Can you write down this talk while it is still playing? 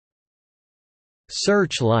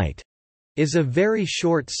Searchlight is a very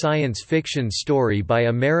short science fiction story by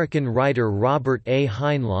American writer Robert A.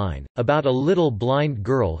 Heinlein, about a little blind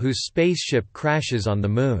girl whose spaceship crashes on the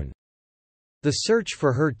Moon. The search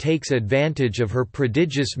for her takes advantage of her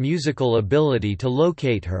prodigious musical ability to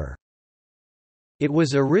locate her. It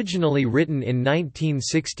was originally written in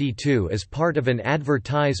 1962 as part of an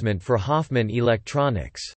advertisement for Hoffman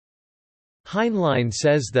Electronics. Heinlein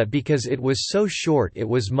says that because it was so short it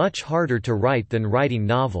was much harder to write than writing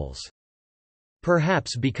novels.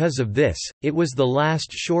 Perhaps because of this, it was the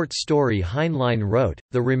last short story Heinlein wrote.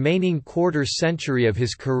 The remaining quarter-century of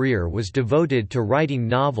his career was devoted to writing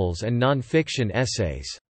novels and non-fiction essays.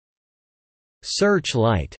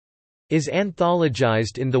 Searchlight is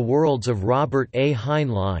anthologized in The Worlds of Robert A.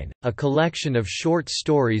 Heinlein, a collection of short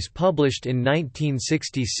stories published in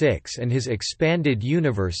 1966 and his expanded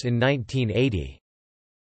universe in 1980.